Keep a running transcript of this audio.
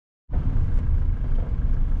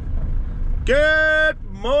Good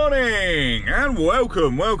morning and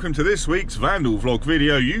welcome to this week's Vandal vlog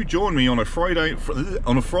video. You join me on a Friday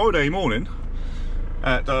morning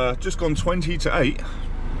at just gone 20 to 8.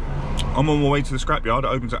 I'm on my way to the scrapyard. It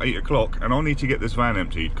opens at 8 o'clock and I need to get this van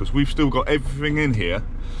emptied because we've still got everything in here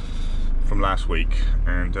from last week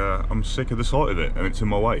and I'm sick of the sight of it and it's in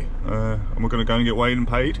my way. And we're going to go and get weighed and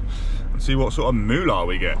paid and see what sort of moolah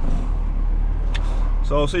we get.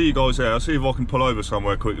 So I'll see you guys there. I'll see if I can pull over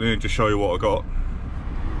somewhere quickly and just show you what I got.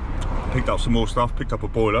 Picked up some more stuff, picked up a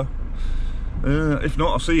boiler. If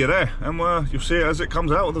not, I'll see you there and you'll see it as it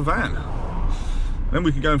comes out of the van. Then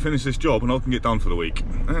we can go and finish this job and I can get done for the week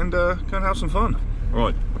and go and have some fun.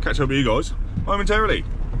 Right, I'll catch up with you guys momentarily.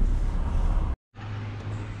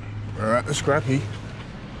 We're at the scrappy.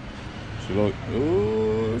 She's like,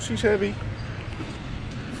 oh, she's heavy.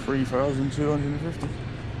 3,250.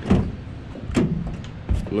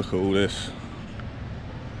 Look at all this.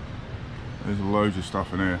 There's loads of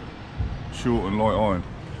stuff in here. Short and light iron.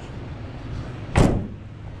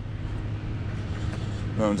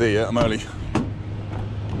 No one's here yet, I'm early.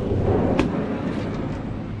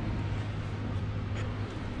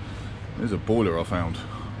 There's a boiler I found.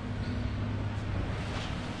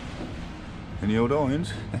 Any old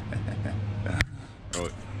irons?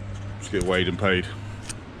 Right, let's get weighed and paid.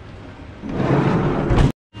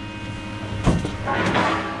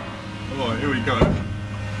 Alright, here we go.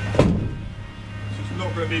 This is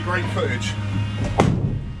not going to be great footage.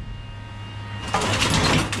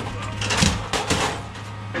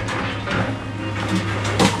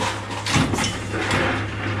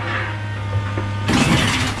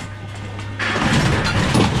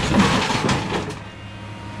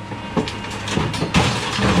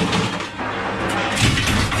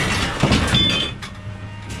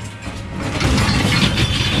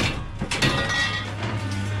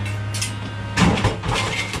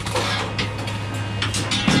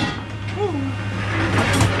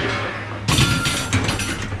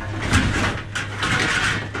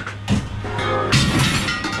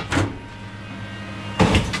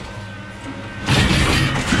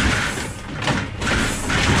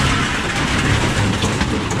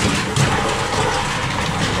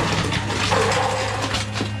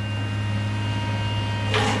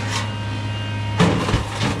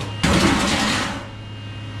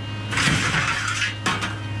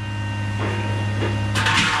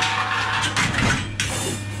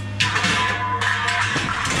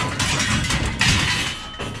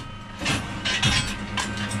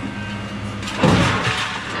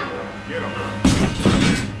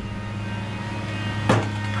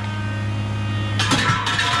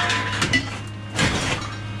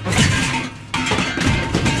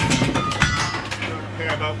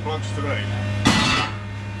 Today.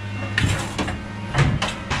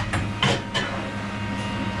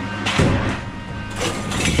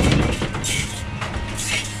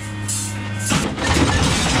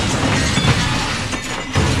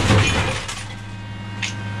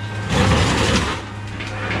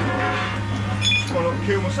 Try not to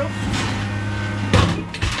kill myself.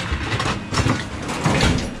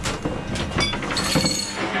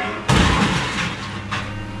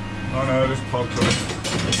 Oh no, this pog's on it.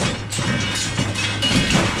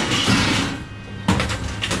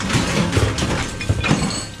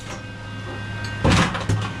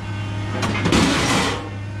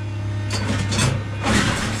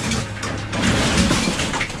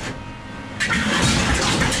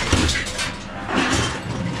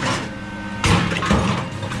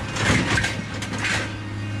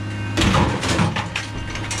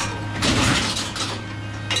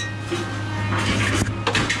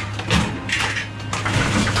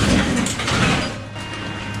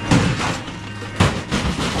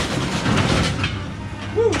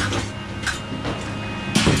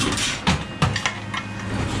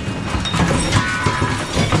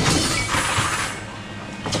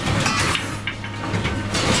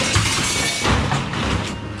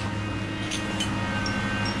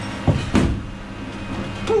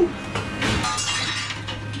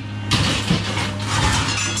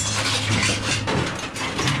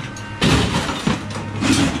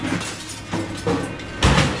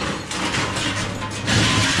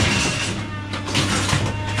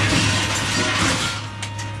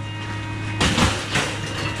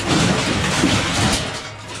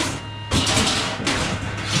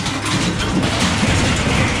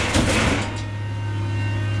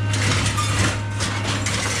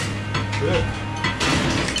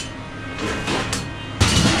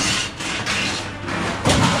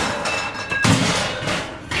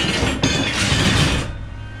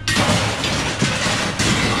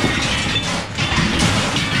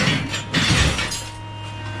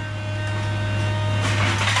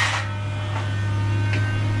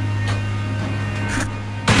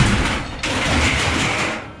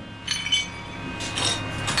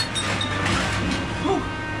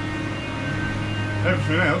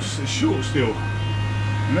 Everything else is short still,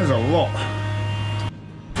 and there's a lot.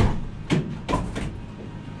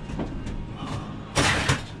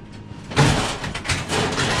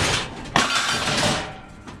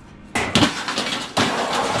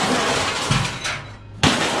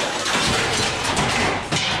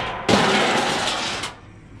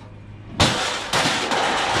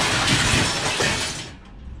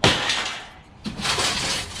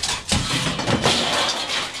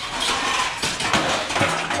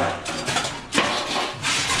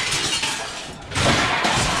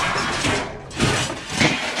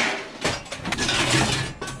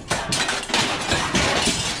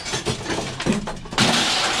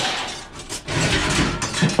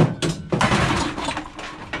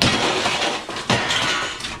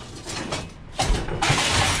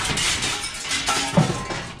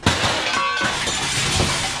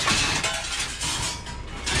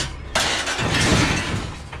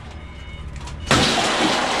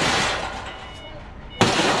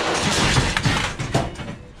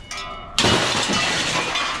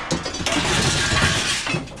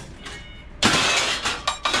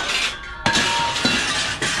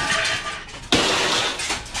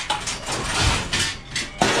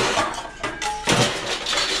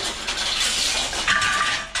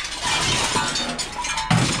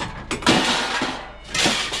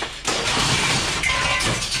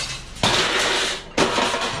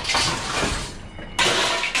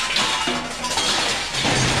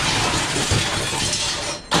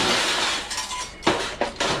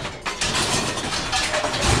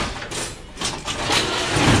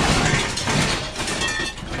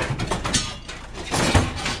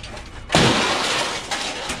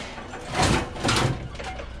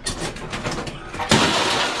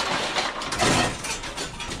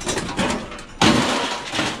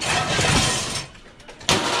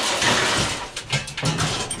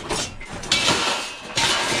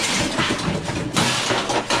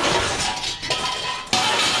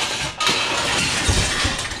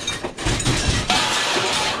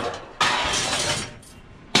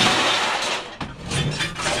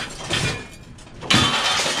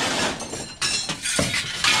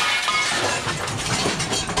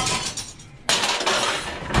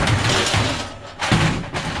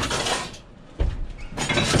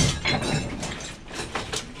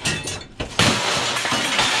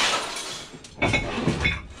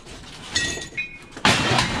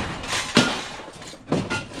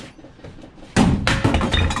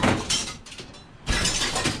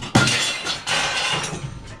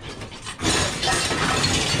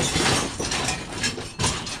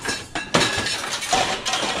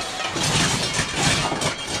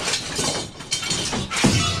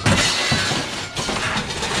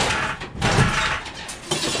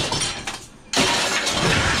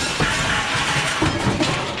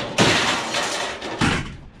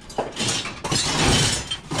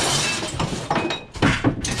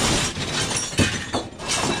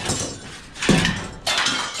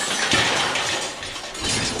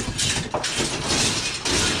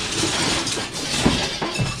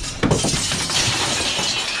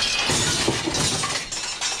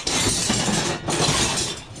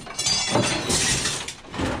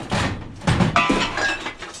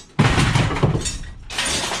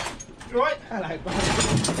 Hello, buddy.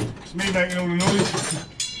 It's me making all the noise.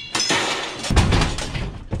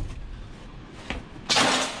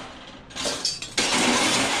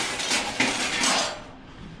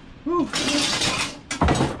 Whew.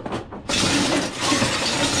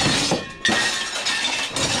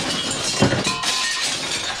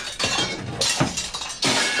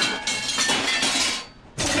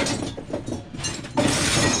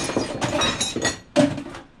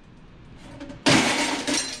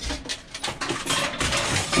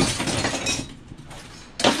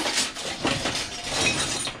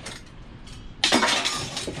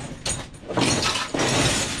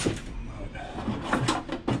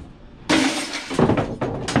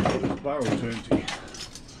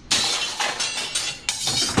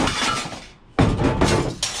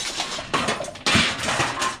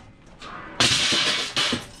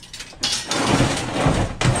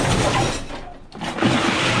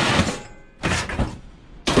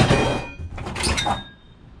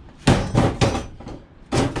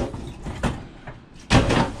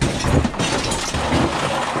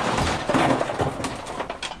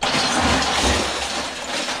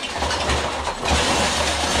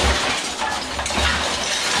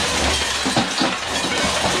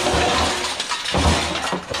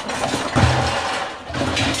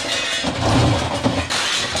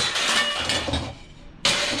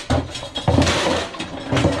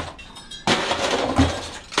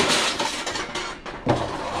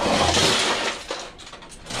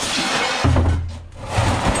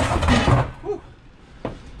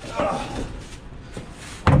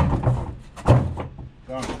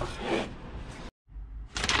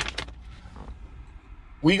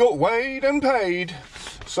 we got weighed and paid.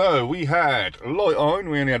 So we had light iron,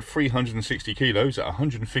 we only had 360 kilos at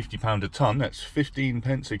 £150 a tonne, that's 15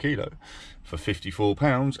 pence a kilo for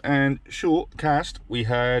 £54. And short cast, we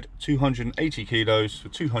had 280 kilos for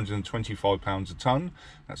 £225 a tonne,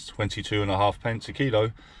 that's 22.5 pence a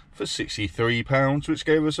kilo for £63, which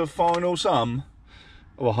gave us a final sum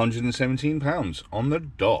of £117 on the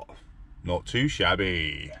dot. Not too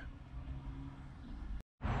shabby.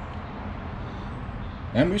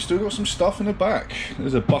 And we've still got some stuff in the back.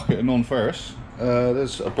 There's a bucket of non-ferrous.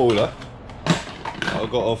 There's a boiler I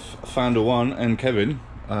got off Founder One and Kevin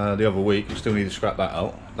the other week. We still need to scrap that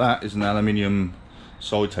out. That is an aluminium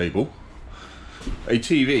side table. A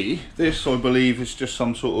TV. This, I believe, is just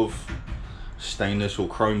some sort of stainless or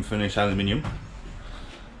chrome finish aluminium.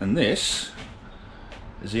 And this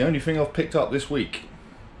is the only thing I've picked up this week.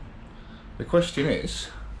 The question is,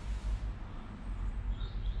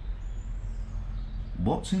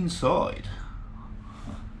 what's inside?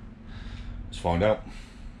 Let's find out.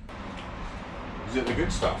 Is it the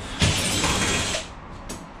good stuff?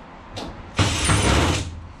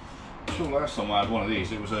 I'm sure last time I had one of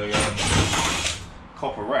these, it was a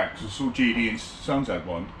copper rack. So I saw GD and Sons had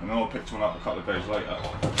one, and then I picked one up a couple of days later.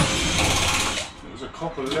 It was a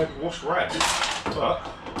copper lead wash rack, but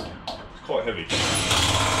it's quite heavy.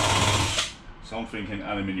 So I'm thinking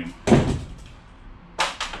aluminium. Here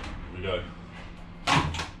we go.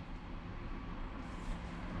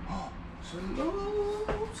 Oh,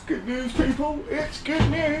 it's good news, people. It's good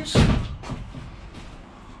news.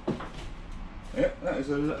 Yeah, that's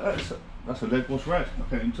a lead wash rad. I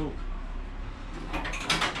can't even talk.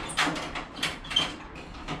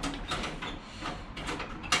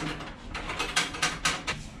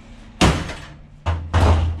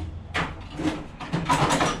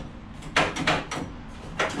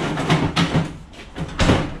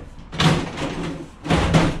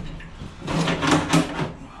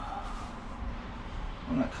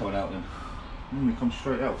 Coming out then. Normally comes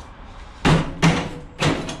straight out.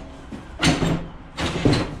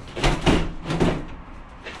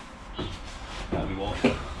 That'll be what.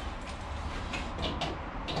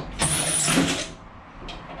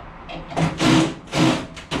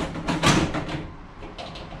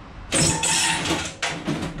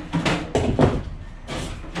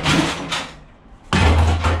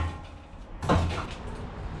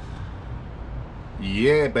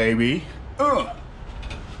 Yeah, baby.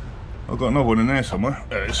 I've got another one in there somewhere.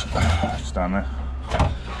 There it is. It's down there.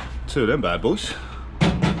 Two of them bad boys.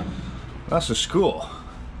 That's a score.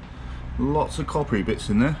 Lots of coppery bits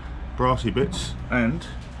in there, brassy bits, and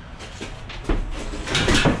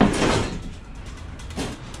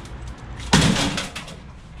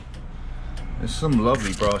there's some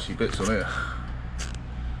lovely brassy bits on here.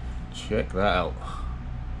 Check that out.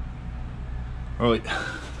 Right,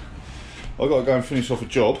 I've got to go and finish off a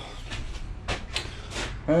job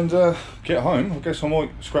and get home. I guess I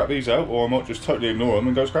might scrap these out, or I might just totally ignore them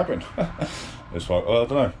and go scrapping. That's fine. I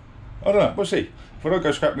don't know. We'll see. If I don't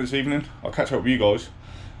go scrapping this evening, I'll catch up with you guys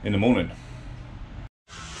in the morning.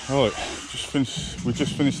 Right, we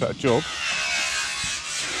just finished that job.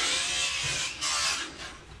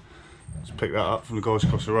 Let's pick that up from the guys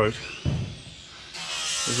across the road.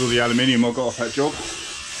 There's all the aluminium I got off that job.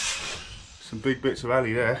 Some big bits of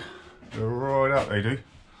alley there. They're right out, they do.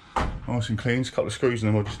 Nice and clean. A couple of screws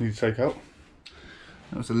in them I just need to take out.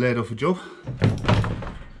 That was the lead off a job.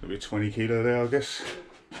 It'll be 20 kilo there, I guess.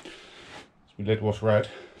 It's my lead wash rad.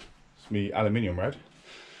 It's my aluminium rad.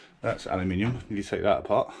 That's aluminium. Need to take that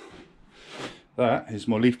apart. That is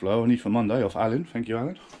my leaf blower I need for Monday off Alan. Thank you,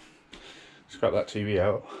 Alan. Scrap that TV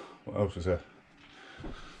out. What else is there?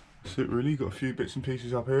 That's it really. Got a few bits and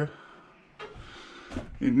pieces up here.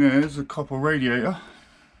 In there's a copper radiator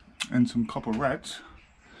and some copper rads.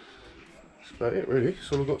 That's about it really.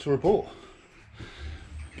 That's all I've got to report.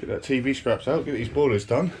 Get that TV scraps out, get these boilers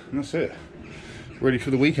done, and that's it. Ready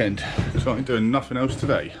for the weekend. So I'm doing nothing else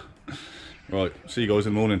today. Right, see you guys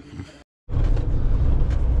in the morning.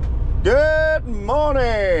 Good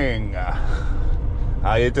morning!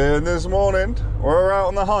 How you doing this morning? We're out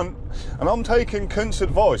on the hunt, and I'm taking Kunt's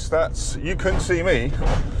advice. That's, you couldn't see me.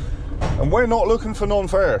 And we're not looking for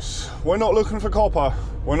non-ferrous. We're not looking for copper.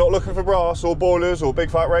 We're not looking for brass or boilers or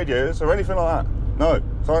big fat radiators or anything like that. No,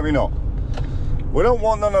 certainly not. We don't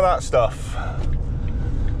want none of that stuff.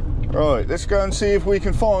 Right, let's go and see if we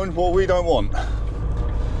can find what we don't want.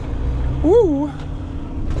 Woo!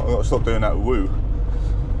 I've got to stop doing that woo.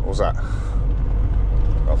 What's that?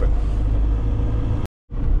 Nothing.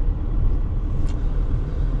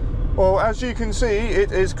 Well, as you can see,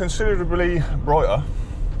 it is considerably brighter.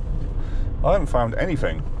 I haven't found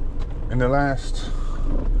anything in the last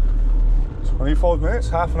 25 minutes,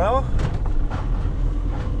 half an hour.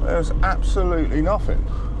 There's absolutely nothing.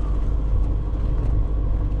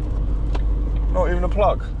 Not even a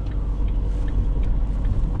plug.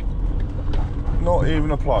 Not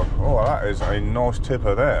even a plug. Oh, that is a nice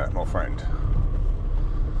tipper there, my friend.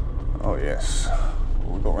 Oh yes.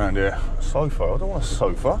 What we've got around here? A sofa. I don't want a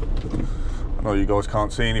sofa. I know you guys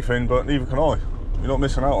can't see anything, but neither can I. You're not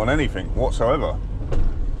missing out on anything whatsoever.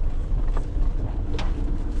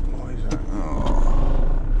 What is that?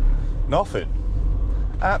 Oh. Nothing.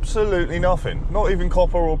 Absolutely nothing. Not even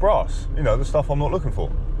copper or brass. You know, the stuff I'm not looking for.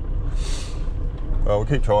 Well, we'll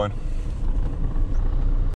keep trying.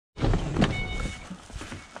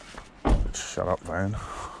 Shut up, van.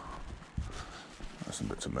 There's some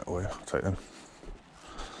bits of metal here. I'll take them.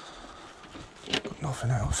 Got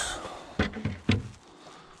nothing else.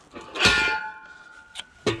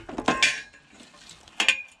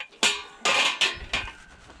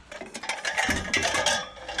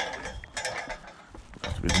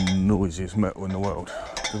 That's to be the noisiest metal in the world.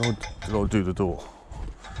 Did I do the door?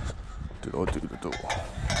 Did I do the door?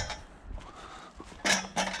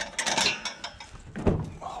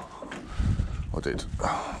 I did.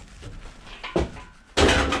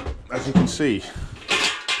 As you can see,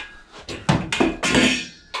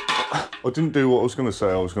 I didn't do what I was going to say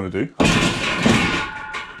I was going to do.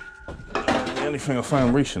 The only thing I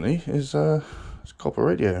found recently is copper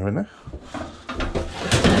radiator in there.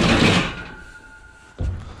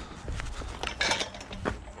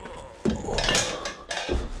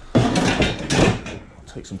 I'll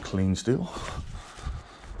take some clean steel.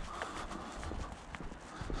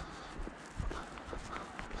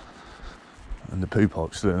 And the poo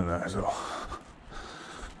pipe's still in there as well.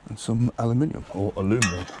 And some aluminium, or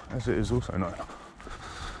aluminum, as it is also known.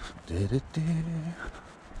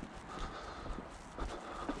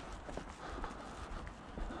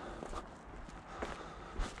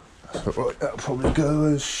 So right, that'll probably go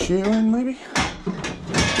as shearing, maybe?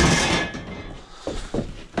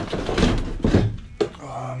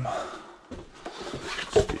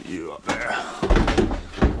 Let's get you up there.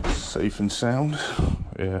 Safe and sound.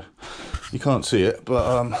 Yeah. You can't see it, but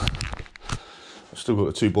I've still got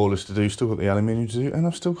the 2 boilers to do, still got the aluminium to do, and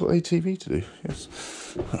I've still got a TV to do, yes.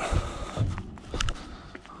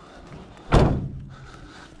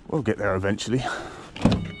 We'll get there eventually.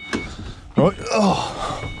 Right, oh.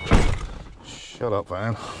 Shut up,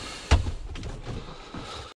 van.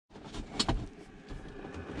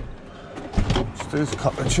 So there's a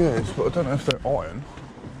couple of chairs, but I don't know if they're iron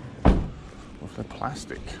or if they're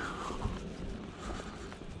plastic.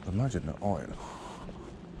 Imagine they're iron.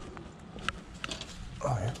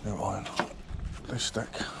 Oh yeah, they're iron. They stack.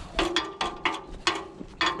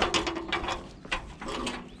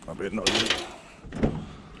 A bit noisy.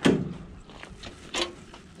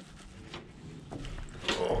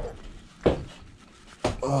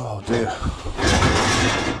 Oh dear.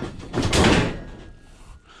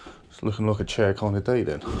 It's looking like a chair kind of day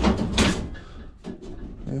then.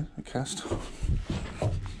 Yeah, a cast.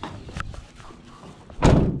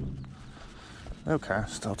 They'll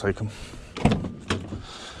cast, I'll take them.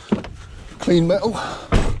 Clean metal.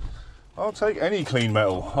 I'll take any clean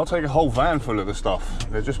metal. I'll take a whole van full of the stuff.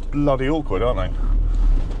 They're just bloody awkward, aren't they?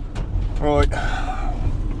 Right.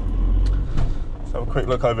 Let's have a quick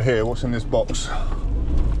look over here. What's in this box?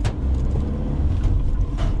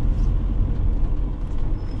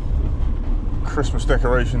 Christmas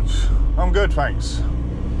decorations. I'm good, thanks.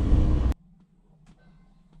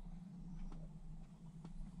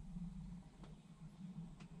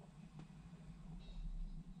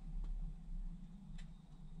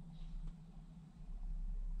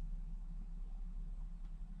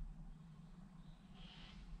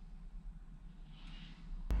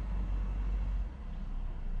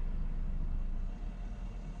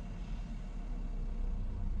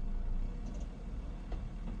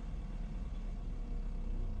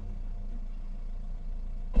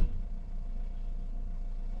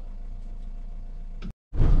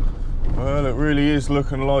 Well, it really is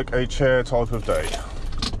looking like a chair type of day.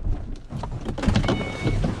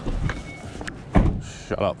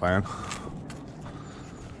 Shut up, man.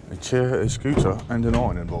 A chair, a scooter, and an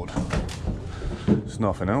ironing board. There's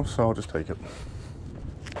nothing else, so I'll just take it.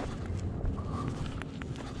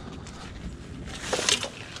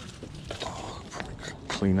 Oh, probably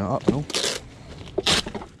clean that up and all.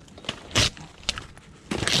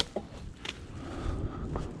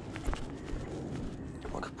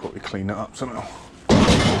 Clean that up somehow.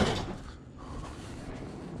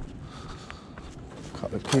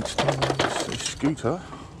 Couple of kids' toys, a scooter,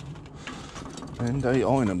 and a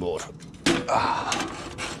ironing board.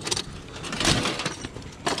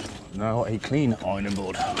 now a clean ironing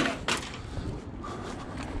board.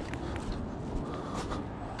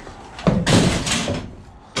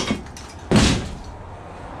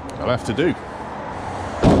 I'll have to do.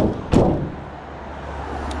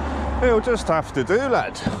 It'll just have to do,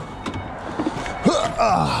 lad.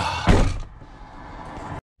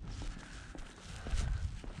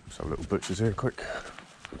 Let's have a little butcher's here quick.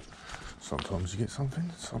 Sometimes you get something,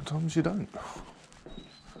 sometimes you don't.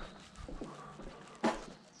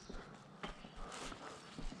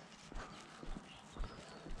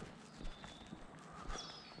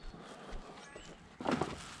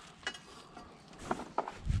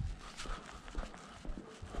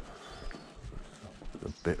 A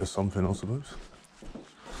bit of something, I suppose.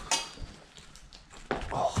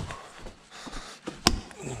 Oh.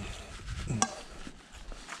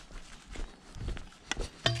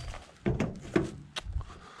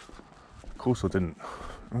 Of course I didn't.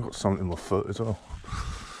 I got something in my foot as well.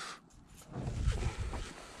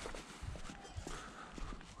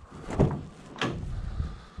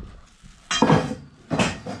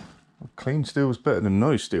 Clean steel is better than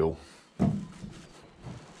no steel.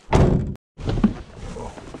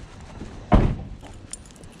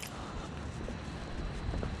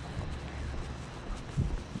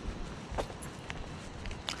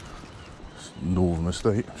 Northern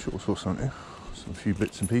Estate, I'm sure I saw something here. Some few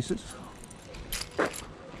bits and pieces. Oh,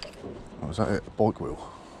 was that it? A bike wheel.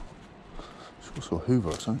 Sure I saw Hoover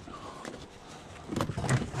or something.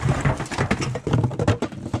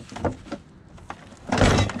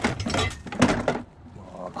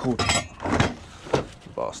 Oh, cord cut.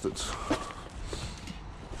 Bastards.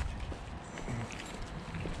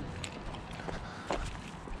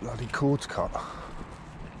 Bloody cords cut.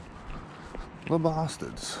 The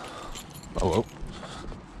bastards. Oh well,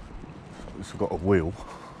 at least I've got a wheel.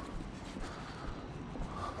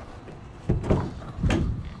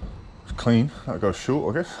 It's clean, that goes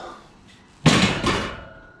short, I guess.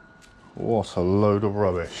 What a load of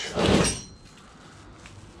rubbish.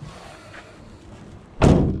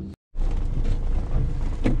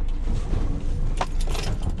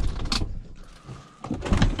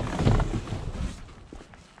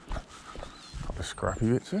 Couple of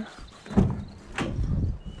scrappy bits here.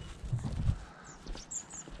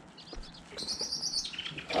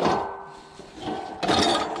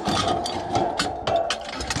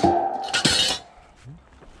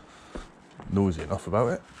 Noisy enough about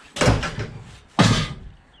it.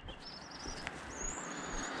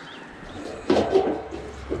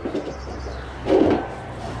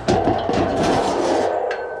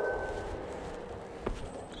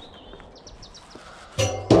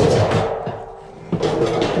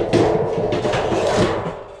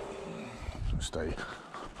 Stay.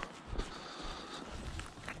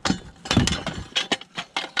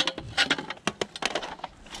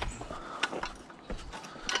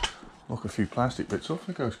 Knock a few plastic bits off,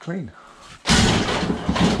 it goes clean.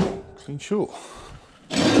 Clean short.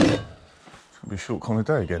 It's going to be a short kind of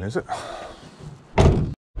day again, is it?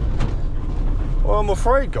 Well, I'm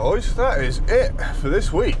afraid, guys, that is it for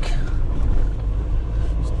this week.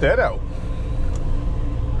 It's dead out.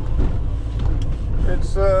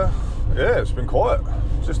 It's, yeah, it's been quiet.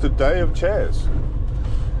 Just a day of chairs.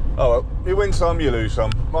 Oh well, you win some, you lose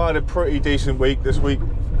some. I had a pretty decent week this week,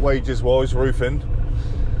 wages-wise, roofing.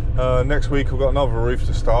 Next week I've got another roof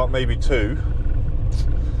to start, maybe two.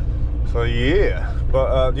 So yeah,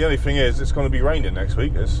 but the only thing is it's going to be raining next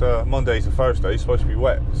week. It's Monday to Thursday, it's supposed to be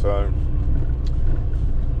wet, so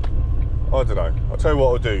I don't know. I'll tell you what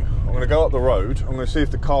I'll do. I'm going to go up the road, I'm going to see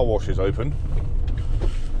if the car wash is open.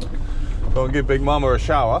 Go and give Big Mama a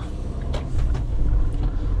shower,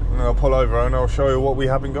 and then I'll pull over and I'll show you what we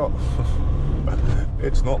haven't got.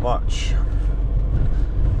 It's not much.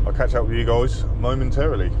 I'll catch up with you guys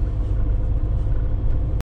momentarily.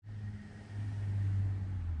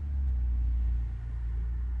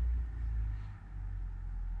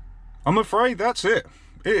 I'm afraid that's it.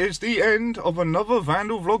 It is the end of another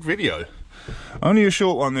Vandal vlog video. Only a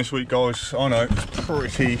short one this week, guys. I know, it's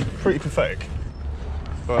pretty pathetic.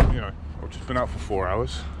 But, you know, I've just been out for 4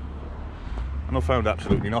 hours and I found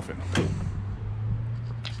absolutely nothing.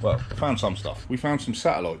 Well, I found some stuff. We found some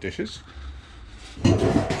satellite dishes. Pretty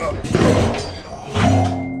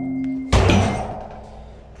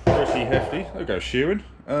hefty. There goes shearing.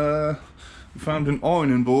 We found an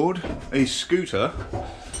ironing board, a scooter,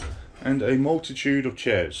 and a multitude of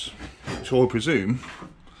chairs, which I presume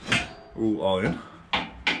are all iron.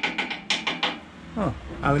 Oh,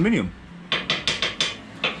 aluminium.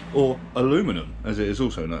 Or aluminum, as it is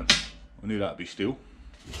also known. I knew that'd be steel.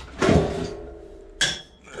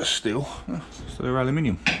 Steel, so they're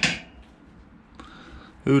aluminium.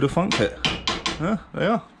 Who'd have funked it? Yeah, they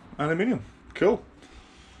are. Aluminium. Cool.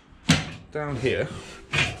 Down here.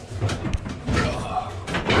 Oh,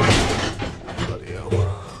 bloody hell.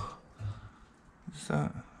 What's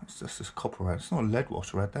that? It's just this copper rad. It's not a lead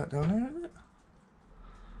wash rad that down there, is it?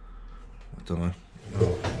 I don't know.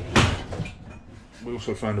 Oh. We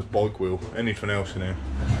also found a bike wheel. Anything else in here?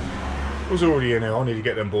 It was already in there. I need to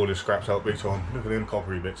get them boarders scraps out big time. Look at them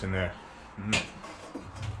coppery bits in there.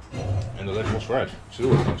 And the lead wash rad, which is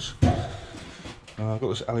always nice. I've got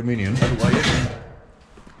this aluminium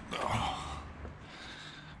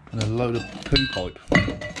and a load of poo pipe.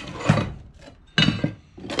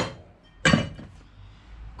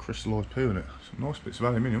 Crystallised poo in it. Some nice bits of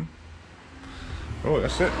aluminium. Right,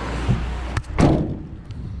 that's it.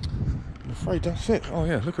 I'm afraid that's it. Oh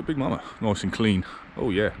yeah, look at Big Mama. Nice and clean.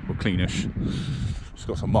 Oh yeah, well, cleanish. It's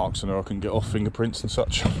got some marks in there I can get off, fingerprints and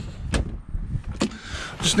such.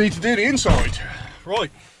 Just need to do the inside.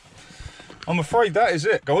 Right. I'm afraid that is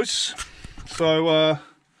it, guys. So,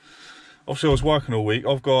 obviously I was working all week.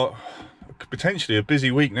 I've got potentially a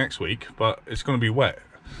busy week next week, but it's going to be wet.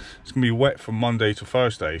 It's going to be wet from Monday to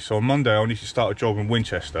Thursday. So on Monday I need to start a job in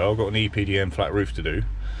Winchester. I've got an EPDM flat roof to do.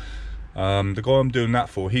 The guy I'm doing that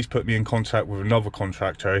for, he's put me in contact with another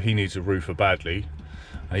contractor. He needs a roofer badly.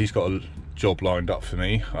 He's got a job lined up for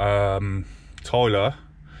me. Tyler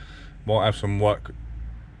might have some work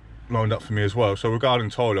lined up for me as well. So regarding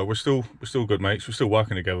Tyler, we're still good mates. We're still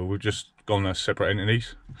working together. We've just gone as separate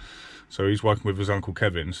entities. So he's working with his uncle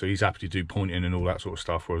Kevin, so he's happy to do pointing and all that sort of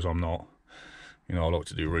stuff, whereas I'm not. You know, I like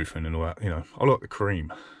to do roofing and all that. You know, I like the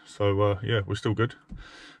cream. So yeah, we're still good.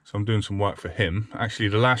 So I'm doing some work for him. Actually,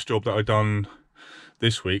 the last job that I done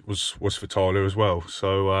this week was for Tyler as well.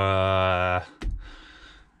 So I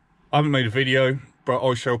haven't made a video, but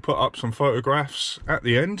I shall put up some photographs at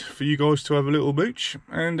the end for you guys to have a little mooch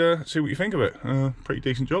and see what you think of it. Pretty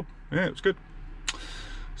decent job. Yeah, it was good.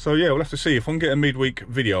 So yeah, we'll have to see. If I can get a midweek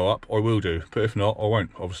video up, I will do. But if not, I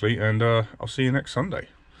won't, obviously. And I'll see you next Sunday.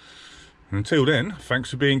 And until then, thanks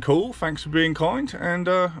for being cool, thanks for being kind, and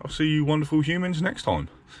I'll see you wonderful humans next time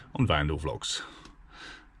on Vandal Vlogs.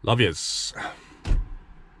 Love yous.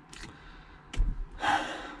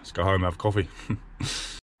 Let's go home and have coffee.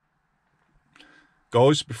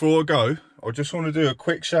 Guys, before I go, I just want to do a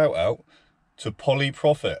quick shout out to Polly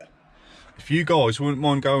Profit. If you guys wouldn't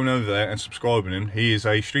mind going over there and subscribing him, he is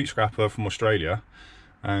a street scrapper from Australia,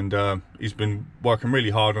 and he's been working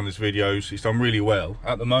really hard on his videos. He's done really well.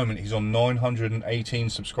 At the moment, he's on 918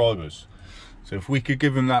 subscribers. So if we could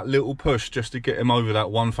give him that little push just to get him over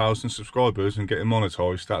that 1,000 subscribers and get him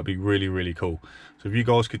monetized, that'd be really, really cool. So if you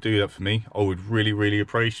guys could do that for me, I would really, really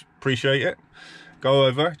appreciate it. Go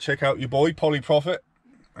over, check out your boy Polly Profit,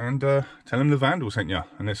 and tell him the Vandal sent you.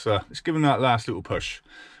 And let's give him that last little push.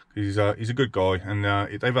 He's a good guy, and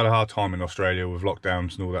they've had a hard time in Australia with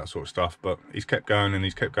lockdowns and all that sort of stuff. But he's kept going and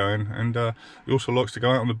he's kept going, and he also likes to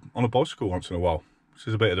go out on a bicycle once in a while. This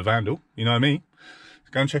is a bit of the Vandal, you know what I mean?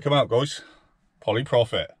 So go and check him out, guys. Polly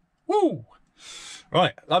Profit. Woo!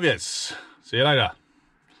 Right, love yous. See you later.